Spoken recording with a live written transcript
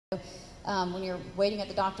When you're waiting at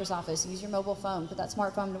the doctor's office, use your mobile phone, put that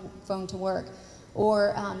smartphone to work.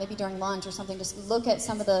 Or maybe during lunch or something, just look at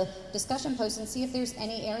some of the discussion posts and see if there's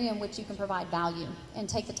any area in which you can provide value and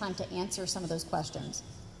take the time to answer some of those questions.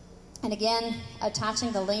 And again,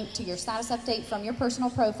 attaching the link to your status update from your personal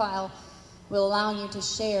profile will allow you to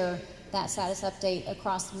share that status update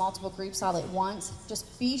across multiple groups all at once.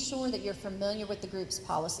 Just be sure that you're familiar with the group's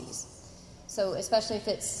policies. So especially if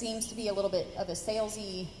it seems to be a little bit of a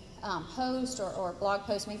salesy post or blog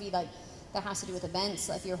post, maybe like that has to do with events,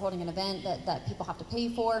 if you're holding an event that people have to pay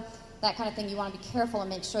for, that kind of thing, you want to be careful and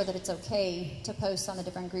make sure that it's okay to post on the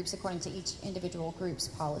different groups according to each individual group's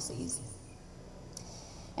policies.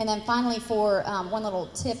 And then finally, for one little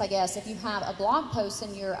tip, I guess, if you have a blog post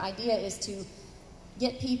and your idea is to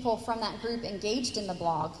get people from that group engaged in the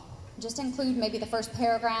blog, just include maybe the first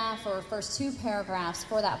paragraph or first 2 paragraphs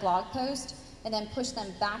for that blog post, and then push them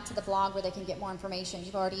back to the blog where they can get more information.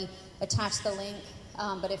 You've already attached the link,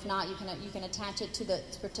 but if not, you can attach it to the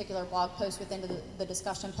particular blog post within the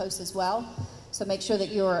discussion post as well. So make sure that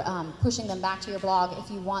you're pushing them back to your blog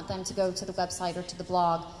if you want them to go to the website or to the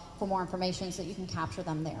blog for more information so that you can capture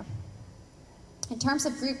them there. In terms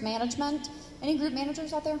of group management, any group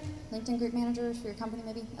managers out there? LinkedIn group managers for your company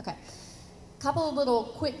maybe? Okay. Couple of little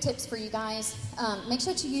quick tips for you guys. Make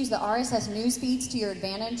sure to use the RSS news feeds to your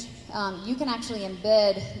advantage. You can actually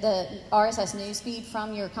embed the RSS news feed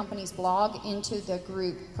from your company's blog into the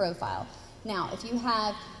group profile. Now, if you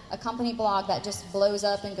have a company blog that just blows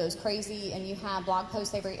up and goes crazy and you have blog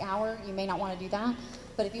posts every hour, you may not want to do that.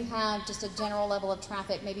 But if you have just a general level of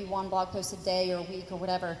traffic, maybe 1 blog post a day or a week or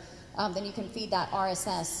whatever, then you can feed that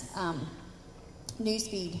RSS news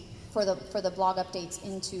feed for the blog updates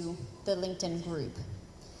into the LinkedIn group.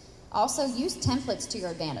 Also, use templates to your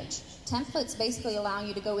advantage. Templates basically allow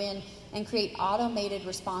you to go in and create automated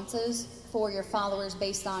responses for your followers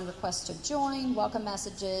based on requests to join, welcome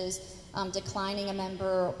messages, declining a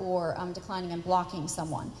member, or declining and blocking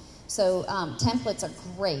someone. So templates are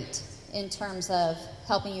great in terms of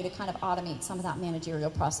helping you to kind of automate some of that managerial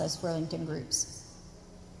process for LinkedIn groups.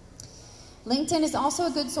 LinkedIn is also a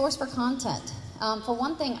good source for content. For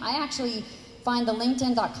one thing, I actually find the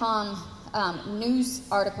LinkedIn.com news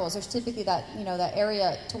articles. There's typically that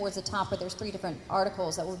area towards the top where there's 3 different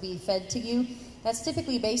articles that will be fed to you. That's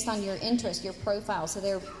typically based on your interest, your profile. So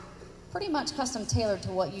they're pretty much custom tailored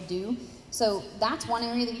to what you do. So that's one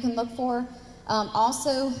area that you can look for.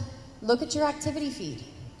 Also, look at your activity feed.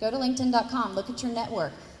 Go to LinkedIn.com, look at your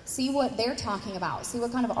network, see what they're talking about, see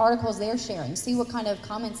what kind of articles they're sharing, see what kind of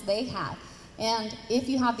comments they have. And if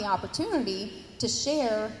you have the opportunity to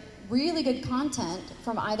share really good content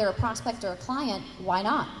from either a prospect or a client, why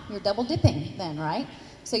not? You're double dipping then, right?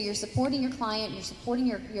 So you're supporting your client, you're supporting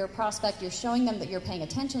your prospect, you're showing them that you're paying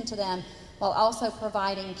attention to them, while also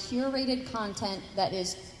providing curated content that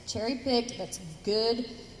is cherry-picked, that's good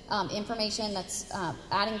information, that's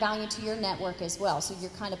adding value to your network as well. So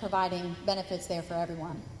you're kind of providing benefits there for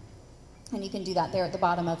everyone. And you can do that there at the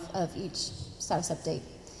bottom of each status update.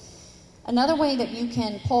 Another way that you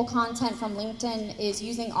can pull content from LinkedIn is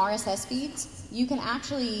using RSS feeds. You can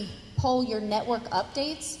actually pull your network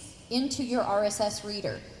updates into your RSS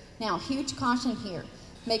reader. Now, huge caution here.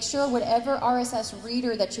 Make sure whatever RSS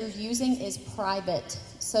reader that you're using is private.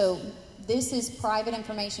 So this is private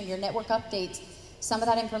information. Your network updates, some of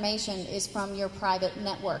that information is from your private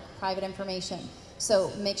network, private information.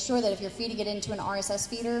 So make sure that if you're feeding it into an RSS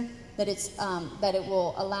feeder, that it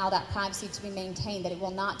will allow that privacy to be maintained, that it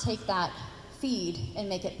will not take that feed and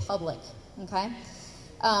make it public, okay?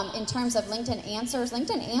 In terms of LinkedIn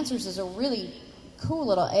Answers is a really cool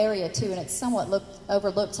little area too, and it's somewhat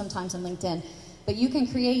overlooked sometimes in LinkedIn. But you can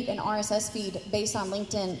create an RSS feed based on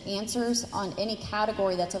LinkedIn Answers on any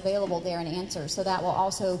category that's available there in Answers. So that will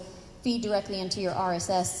also feed directly into your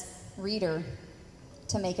RSS reader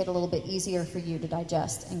to make it a little bit easier for you to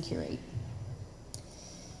digest and curate.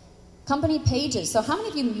 Company pages. So how many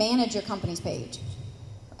of you manage your company's page?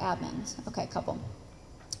 Admins. Okay, a couple.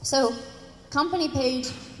 So company page,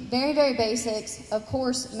 very, very basics. Of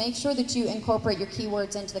course, make sure that you incorporate your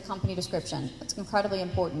keywords into the company description. It's incredibly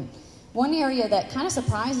important. One area that kind of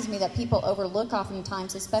surprises me that people overlook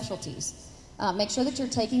oftentimes is specialties. Make sure that you're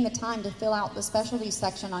taking the time to fill out the specialties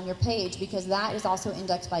section on your page, because that is also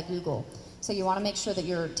indexed by Google. So you want to make sure that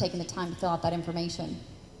you're taking the time to fill out that information.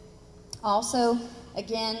 Also,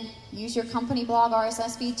 again, use your company blog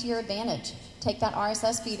RSS feed to your advantage. Take that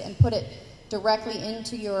RSS feed and put it directly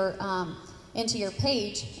into your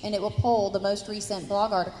page, and it will pull the most recent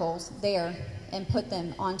blog articles there and put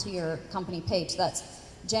them onto your company page. So that's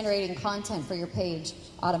generating content for your page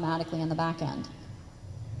automatically on the back end.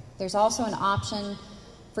 There's also an option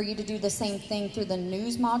for you to do the same thing through the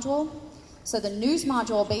news module. So the news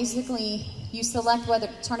module, basically, you select whether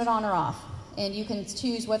to turn it on or off, and you can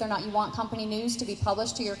choose whether or not you want company news to be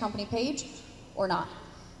published to your company page or not.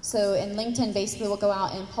 So in LinkedIn, basically, we'll go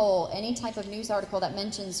out and poll any type of news article that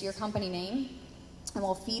mentions your company name, and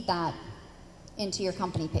we'll feed that into your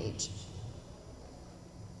company page.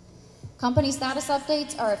 Company status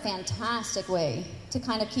updates are a fantastic way to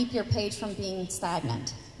kind of keep your page from being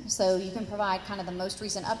stagnant. So you can provide kind of the most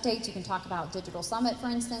recent updates. You can talk about Digital Summit, for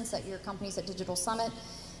instance, that your company's at Digital Summit.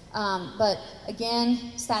 But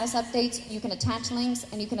again, status updates, you can attach links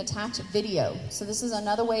and you can attach video. So this is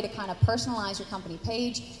another way to kind of personalize your company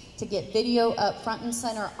page, to get video up front and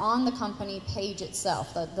center on the company page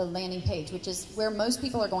itself, the landing page, which is where most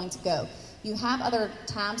people are going to go. You have other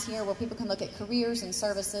tabs here where people can look at careers and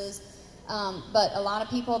services, but a lot of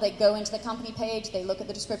people, they go into the company page, they look at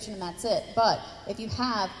the description, and that's it. But if you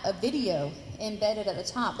have a video embedded at the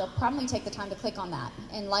top, they'll probably take the time to click on that.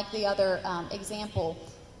 And like the other example,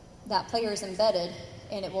 that player is embedded,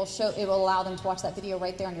 and it will allow them to watch that video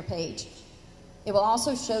right there on your page. It will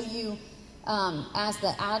also show you, as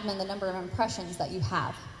the admin, the number of impressions that you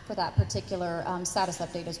have for that particular status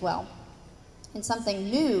update as well. And something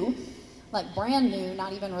new, like brand new,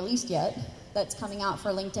 not even released yet, that's coming out for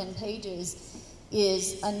LinkedIn pages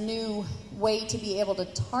is a new way to be able to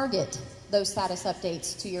target those status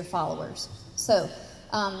updates to your followers. So,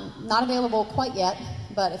 not available quite yet,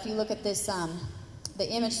 but if you look at this, the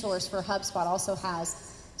image source for HubSpot also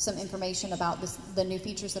has some information about the new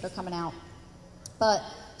features that are coming out. But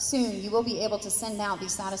soon you will be able to send out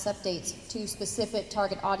these status updates to specific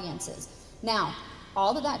target audiences. Now,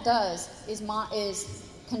 all that does is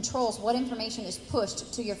controls what information is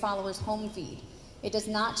pushed to your followers' home feed. It does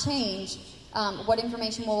not change what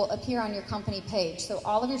information will appear on your company page. So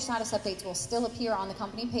all of your status updates will still appear on the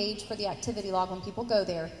company page for the activity log when people go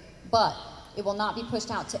there, but it will not be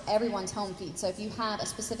pushed out to everyone's home feed. So if you have a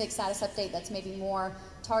specific status update that's maybe more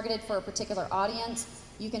targeted for a particular audience,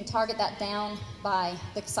 you can target that down by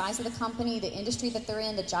the size of the company, the industry that they're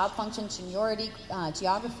in, the job function, seniority,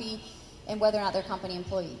 geography, and whether or not they're a company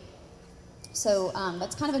employee. So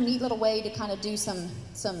that's kind of a neat little way to kind of do some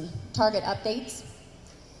target updates.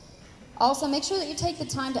 Also, make sure that you take the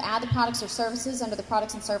time to add the products or services under the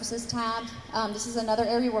Products and Services tab. This is another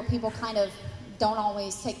area where people kind of don't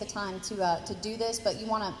always take the time to do this, but you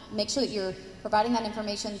want to make sure that you're providing that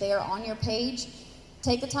information there on your page.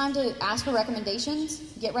 Take the time to ask for recommendations.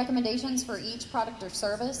 Get recommendations for each product or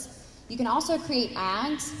service. You can also create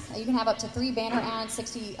ads. You can have up to 3 banner ads,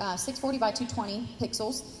 640 by 220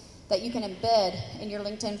 pixels, that you can embed in your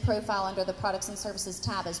LinkedIn profile under the Products and Services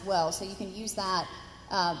tab as well. So you can use that.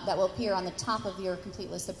 That will appear on the top of your complete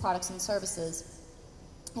list of products and services.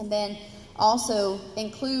 And then also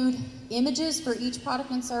include images for each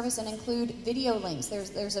product and service and include video links.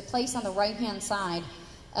 There's a place on the right-hand side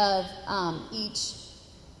of each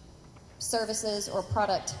services or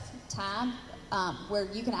product tab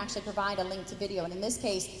where you can actually provide a link to video. And in this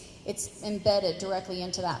case, it's embedded directly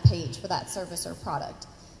into that page for that service or product.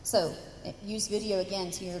 So use video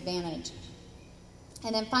again to your advantage.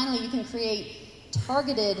 And then finally, you can create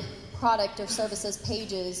targeted product or services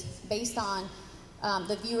pages based on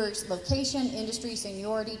the viewer's location, industry,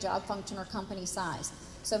 seniority, job function, or company size.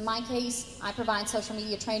 So in my case, I provide social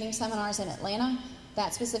media training seminars in Atlanta.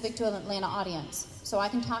 That's specific to an Atlanta audience. So I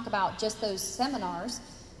can talk about just those seminars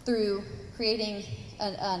through creating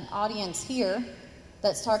an audience here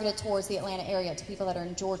that's targeted towards the Atlanta area, to people that are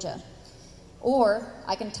in Georgia. Or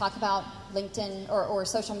I can talk about LinkedIn or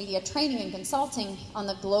social media training and consulting on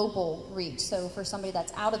the global reach. So for somebody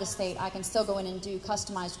that's out of the state, I can still go in and do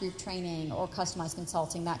customized group training or customized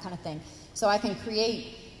consulting, that kind of thing. So I can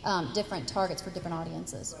create different targets for different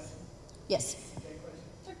audiences. Yes? Okay, question.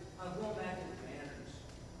 Sure. Going back to the banners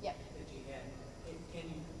yep. that you had,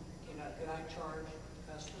 could I charge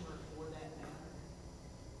the customer for that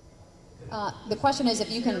banner? The question is if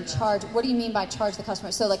you can charge, what do you mean by charge the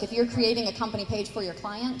customer? So like if you're creating a company page for your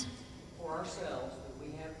client? For ourselves, when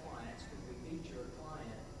we have clients, when we feature a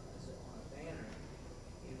client on a banner,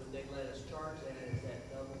 would they let us charge that? Is that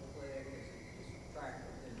double click? Is it tracked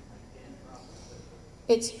within LinkedIn properly?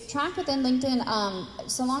 It's tracked within LinkedIn.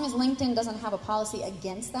 So long as LinkedIn doesn't have a policy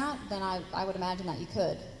against that, then I would imagine that you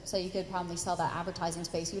could. So you could probably sell that advertising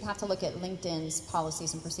space. You would have to look at LinkedIn's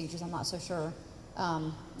policies and procedures. I'm not so sure.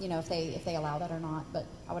 If they allow that or not, but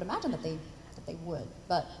I would imagine that they would,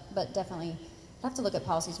 but definitely have to look at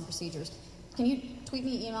policies and procedures. Can you tweet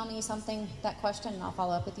me, email me that question, and I'll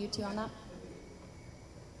follow up with you too on that?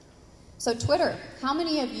 So Twitter, how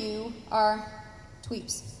many of you are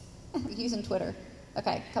tweeps using Twitter?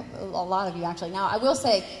 Okay, a lot of you actually. Now, I will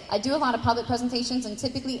say, I do a lot of public presentations, and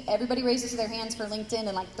typically everybody raises their hands for LinkedIn,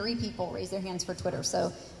 and like 3 people raise their hands for Twitter.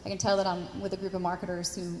 So I can tell that I'm with a group of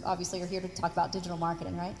marketers who obviously are here to talk about digital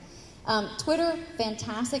marketing, right? Twitter,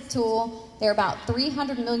 fantastic tool. There are about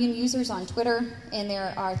 300 million users on Twitter, and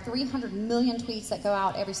there are 300 million tweets that go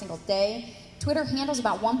out every single day. Twitter handles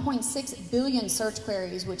about 1.6 billion search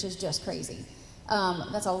queries, which is just crazy.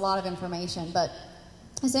 That's a lot of information, but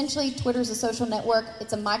essentially, Twitter is a social network.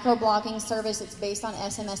 It's a microblogging service. It's based on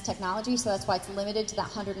SMS technology, so that's why it's limited to that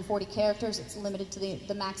 140 characters. It's limited to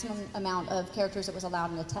the maximum amount of characters that was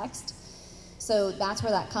allowed in a text. So that's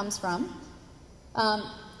where that comes from.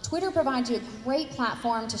 Twitter provides you a great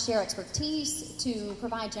platform to share expertise, to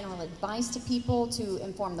provide general advice to people, to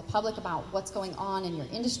inform the public about what's going on in your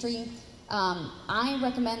industry. I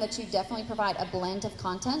recommend that you definitely provide a blend of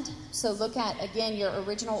content. So look at, again, your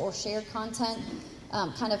original or shared content.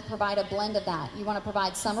 Kind of provide a blend of that. You want to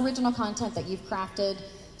provide some original content that you've crafted,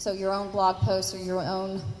 so your own blog posts or your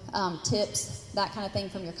own tips, that kind of thing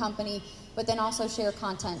from your company, but then also share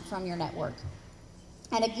content from your network.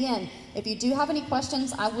 And again, if you do have any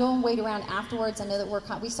questions, I will wait around afterwards. I know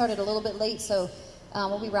that we started a little bit late, so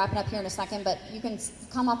we'll be wrapping up here in a second, but you can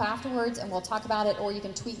come up afterwards and we'll talk about it, or you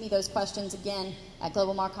can tweet me those questions again at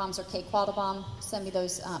Global Marcoms or Kelly Quattlebaum. Send me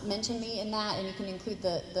those, mention me in that, and you can include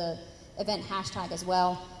the event hashtag as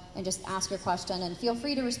well, and just ask your question, and feel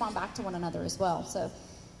free to respond back to one another as well. So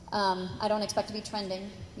I don't expect to be trending,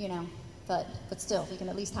 but still, we can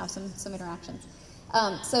at least have some interactions.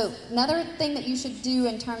 So another thing that you should do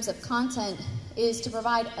in terms of content is to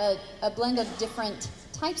provide a blend of different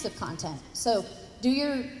types of content. So do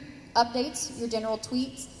your updates, your general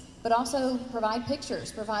tweets, but also provide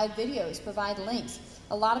pictures, provide videos, provide links.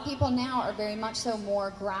 A lot of people now are very much so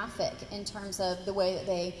more graphic in terms of the way that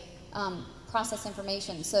they process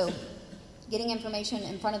information. So getting information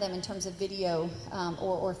in front of them in terms of video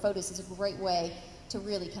or photos is a great way to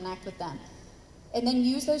really connect with them. And then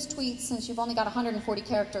use those tweets, since you've only got 140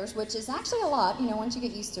 characters, which is actually a lot, once you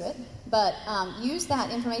get used to it. But use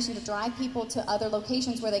that information to drive people to other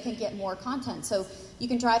locations where they can get more content. So you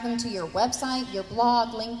can drive them to your website, your blog,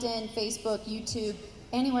 LinkedIn, Facebook, YouTube,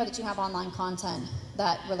 anywhere that you have online content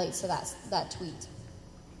that relates to that tweet.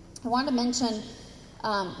 I wanted to mention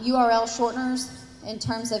URL shorteners in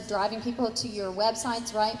terms of driving people to your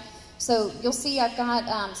websites, right? So you'll see I've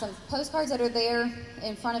got some postcards that are there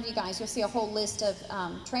in front of you guys. You'll see a whole list of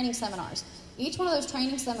training seminars. Each one of those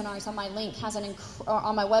training seminars on my link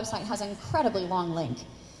on my website has an incredibly long link.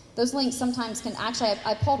 Those links sometimes can actually,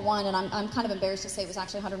 I pulled one, and I'm kind of embarrassed to say it was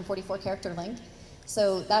actually a 144 character link.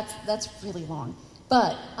 So that's really long.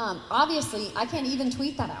 But obviously, I can't even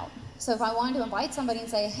tweet that out. So if I wanted to invite somebody and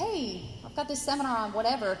say, hey, I've got this seminar on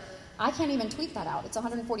whatever, I can't even tweet that out. It's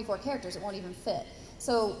 144 characters. It won't even fit.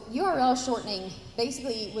 So URL shortening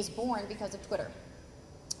basically was born because of Twitter.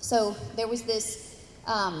 So there was this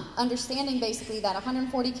understanding basically that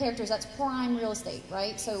 140 characters, that's prime real estate,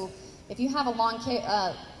 right? So if you have a long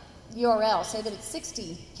URL, say that it's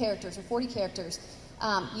 60 characters or 40 characters,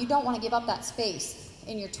 you don't want to give up that space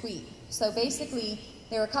in your tweet. So basically,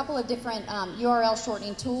 there are a couple of different URL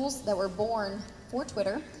shortening tools that were born for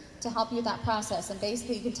Twitter to help you with that process. And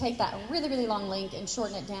basically, you can take that really, really long link and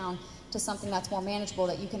shorten it down to something that's more manageable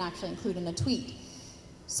that you can actually include in a tweet.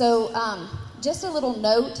 So just a little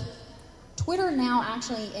note, Twitter now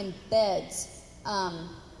actually embeds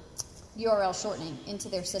URL shortening into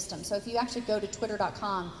their system. So if you actually go to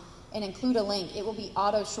twitter.com and include a link, it will be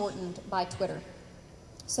auto-shortened by Twitter.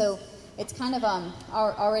 So it's kind of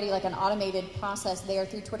already like an automated process there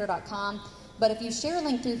through twitter.com. But if you share a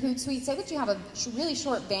link through Hootsuite, say that you have a really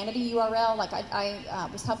short vanity URL, like I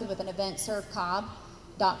was helping with an event,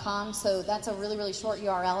 servecobb.com, so that's a really, really short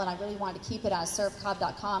URL, and I really wanted to keep it as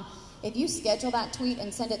servecobb.com. If you schedule that tweet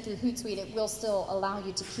and send it through Hootsuite, it will still allow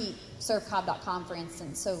you to keep servecobb.com, for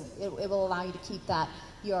instance, so it will allow you to keep that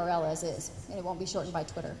URL as is, and it won't be shortened by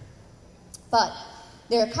Twitter. But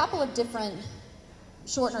there are a couple of different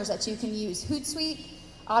shorteners that you can use. Hootsuite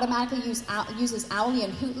automatically uses Owly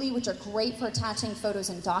and Hootly, which are great for attaching photos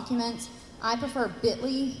and documents. I prefer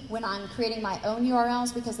Bitly when I'm creating my own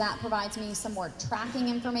URLs because that provides me some more tracking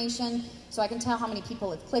information so I can tell how many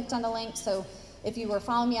people have clicked on the link. So if you were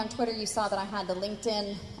following me on Twitter, you saw that I had the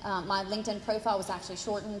LinkedIn, my LinkedIn profile was actually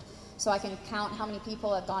shortened, so I can count how many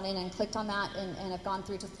people have gone in and clicked on that and have gone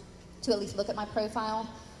through to at least look at my profile.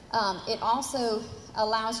 It also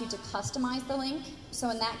allows you to customize the link. So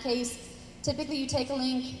in that case, typically you take a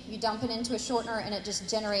link, you dump it into a shortener, and it just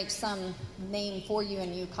generates some name for you,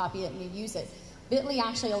 and you copy it and you use it. Bitly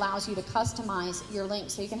actually allows you to customize your link,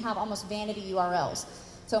 so you can have almost vanity URLs.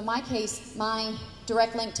 So in my case, my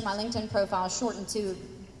direct link to my LinkedIn profile is shortened to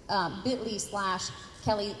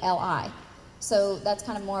bit.ly/Kelly Li. So that's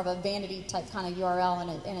kind of more of a vanity type kind of URL,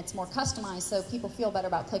 and it's more customized, so people feel better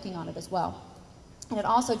about clicking on it as well. And it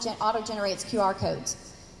also auto-generates QR codes.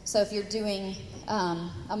 So if you're doing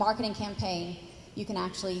a marketing campaign, you can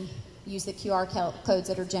actually use the QR codes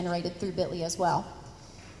that are generated through Bitly as well.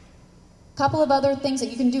 A couple of other things that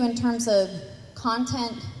you can do in terms of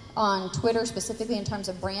content on Twitter, specifically in terms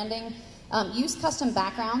of branding. Use custom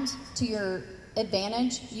backgrounds to your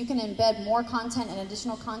advantage. You can embed more content and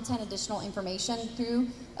additional information through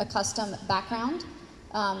a custom background,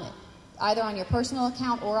 either on your personal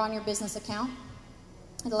account or on your business account.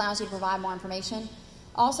 It allows you to provide more information.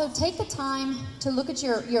 Also, take the time to look at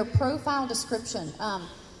your profile description.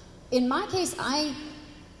 In my case, I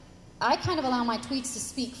kind of allow my tweets to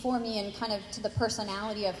speak for me and kind of to the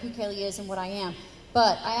personality of who Kelly is and what I am.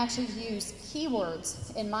 But I actually use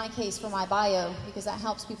keywords in my case for my bio, because that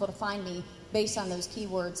helps people to find me based on those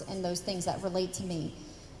keywords and those things that relate to me.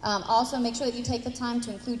 Also, make sure that you take the time to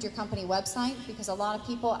include your company website, because a lot of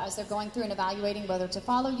people, as they're going through and evaluating whether to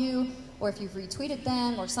follow you or if you've retweeted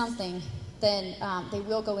them or something, then they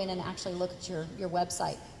will go in and actually look at your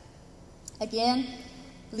website. Again,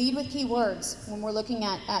 lead with keywords when we're looking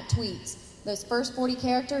at tweets. Those first 40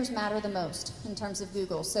 characters matter the most in terms of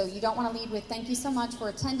Google. So you don't want to lead with, "Thank you so much for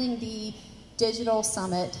attending the Digital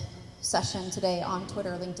Summit session today on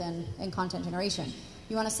Twitter, LinkedIn, and content generation."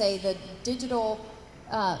 You want to say the Digital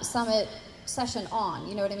Summit session on,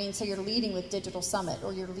 you know what I mean? So you're leading with Digital Summit,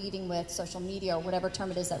 or you're leading with social media, or whatever term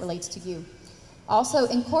it is that relates to you. Also,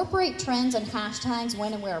 incorporate trends and hashtags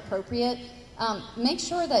when and where appropriate. Make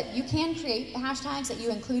sure that you can create hashtags that you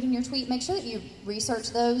include in your tweet. Make sure that you research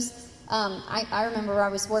those. I remember I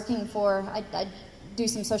was working I do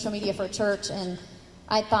some social media for a church, and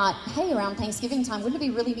I thought, hey, around Thanksgiving time, wouldn't it be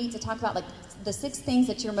really neat to talk about like the 6 things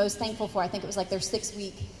that you're most thankful for? I think it was like their 6th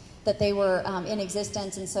week that they were in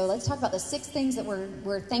existence, and so let's talk about the 6 things that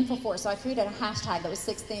we're thankful for. So I created a hashtag that was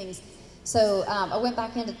 6 things. So I went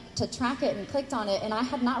back in to track it and clicked on it, and I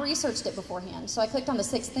had not researched it beforehand. So I clicked on the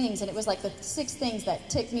 6 things, and it was like the 6 things that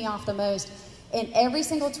ticked me off the most. And every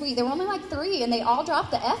single tweet, there were only like 3, and they all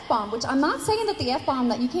dropped the F-bomb, which I'm not saying that the F-bomb,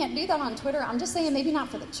 that you can't do that on Twitter. I'm just saying maybe not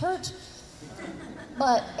for the church.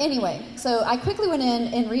 But anyway, so I quickly went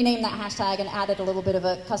in and renamed that hashtag and added a little bit of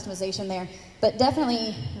a customization there. But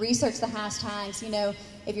definitely research the hashtags. You know,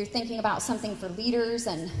 if you're thinking about something for leaders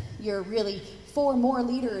and you're really for more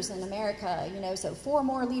leaders in America, you know, so for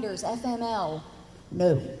more leaders, FML.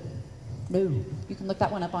 No. You can look that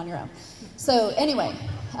one up on your own. So anyway,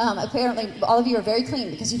 apparently all of you are very clean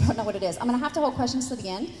because you don't know what it is. I'm going to have to hold questions to the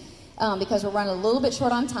end because we're running a little bit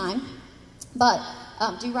short on time. But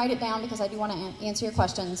do write it down because I do want to answer your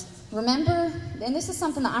questions. Remember, and this is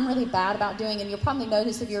something that I'm really bad about doing, and you'll probably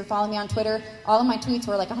notice if you're following me on Twitter, all of my tweets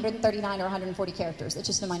were like 139 or 140 characters. It's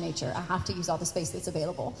just in my nature. I have to use all the space that's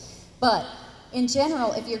available. But in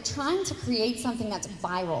general, if you're trying to create something that's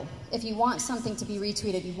viral, if you want something to be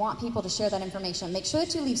retweeted, you want people to share that information, make sure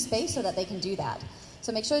that you leave space so that they can do that.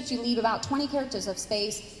 So make sure that you leave about 20 characters of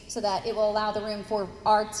space so that it will allow the room for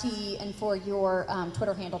RT and for your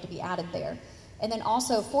Twitter handle to be added there. And then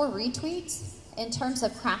also for retweets, in terms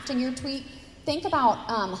of crafting your tweet, think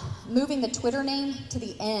about moving the Twitter name to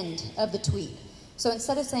the end of the tweet. So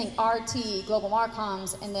instead of saying RT Global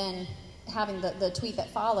Marcoms and then having the tweet that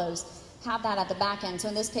follows, have that at the back end. So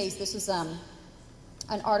in this case, this was an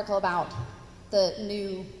article about the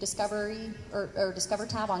new discovery or discover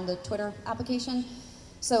tab on the Twitter application.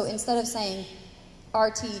 So instead of saying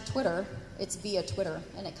RT Twitter, it's via Twitter,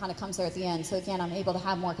 and it kind of comes there at the end. So again, I'm able to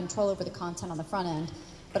have more control over the content on the front end,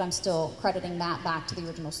 but I'm still crediting that back to the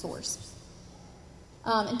original source.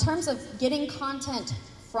 In terms of getting content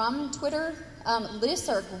from Twitter, lists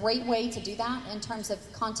are a great way to do that in terms of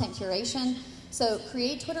content curation. So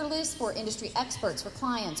create Twitter lists for industry experts, for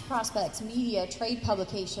clients, prospects, media, trade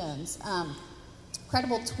publications,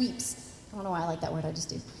 credible tweets. I don't know why I like that word, I just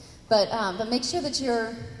do. But make sure that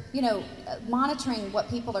you're, monitoring what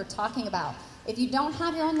people are talking about. If you don't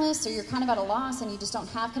have your own list, or you're kind of at a loss and you just don't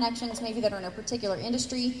have connections, maybe that are in a particular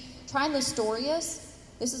industry, try Listorious.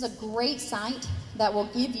 This is a great site that will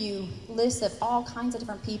give you lists of all kinds of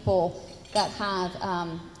different people that have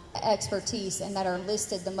expertise and that are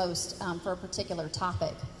listed the most for a particular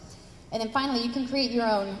topic. And then finally, you can create your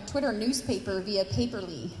own Twitter newspaper via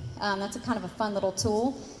Paperly. That's a kind of a fun little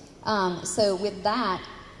tool. So with that,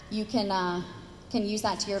 you can use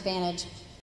that to your advantage.